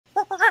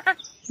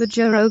The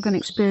Joe Rogan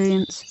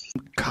Experience.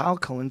 Kyle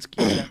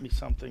Kalinske sent me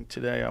something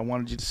today. I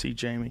wanted you to see,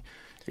 Jamie.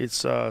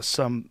 It's there's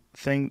some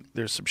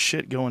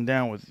shit going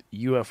down with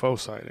UFO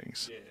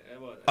sightings.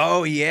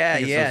 Oh yeah,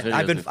 yeah.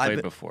 I've been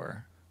played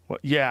before. Well,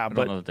 yeah, I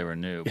don't know that they were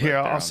new. Here,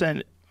 I'll send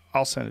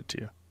it to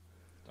you.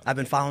 I've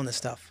been following this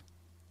stuff.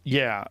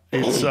 Yeah,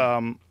 it's hold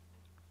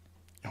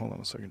on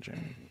a second,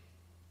 Jamie.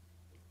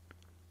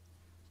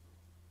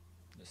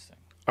 This thing.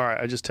 All right,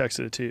 I just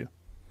texted it to you.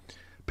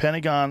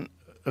 Pentagon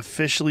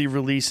officially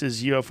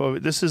releases UFO.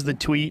 This is the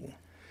tweet.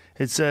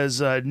 It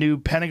says, new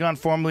Pentagon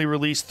formally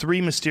released 3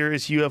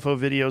 mysterious UFO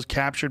videos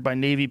captured by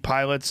Navy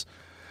pilots.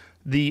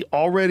 The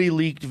already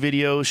leaked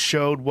videos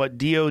showed what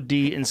DoD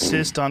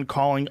insists on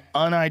calling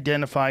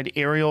unidentified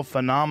aerial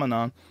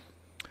phenomenon,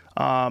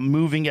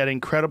 moving at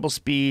incredible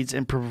speeds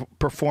and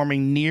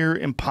performing near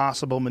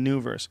impossible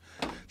maneuvers.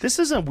 This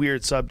is a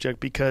weird subject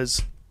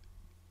because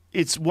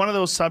it's one of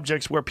those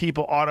subjects where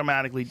people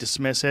automatically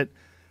dismiss it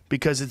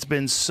because it's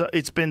been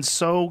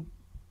so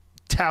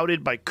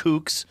touted by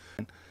kooks.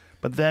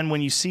 But then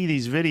when you see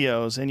these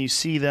videos and you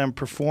see them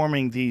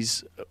performing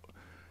these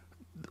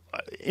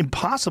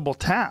impossible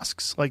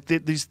tasks, like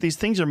these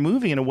things are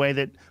moving in a way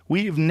that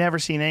we've never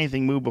seen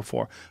anything move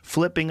before,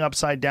 flipping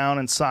upside down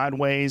and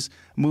sideways,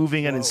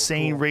 moving at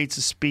insane rates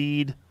of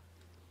speed.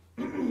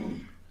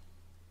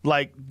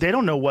 Like, they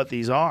don't know what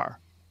these are.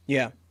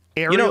 Yeah.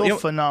 Aerial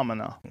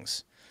phenomena.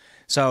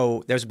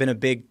 So there's been a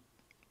big,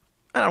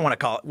 I don't want to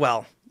call it,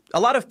 well, a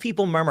lot of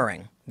people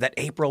murmuring that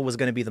April was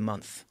going to be the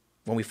month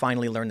when we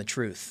finally learn the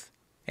truth.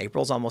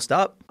 April's almost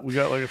up. We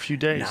got like a few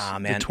days. Nah,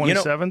 man. The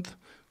 27th?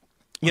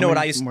 You know what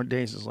I more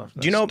days is left?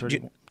 Do you know 30?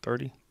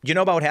 Do you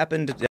know about what happened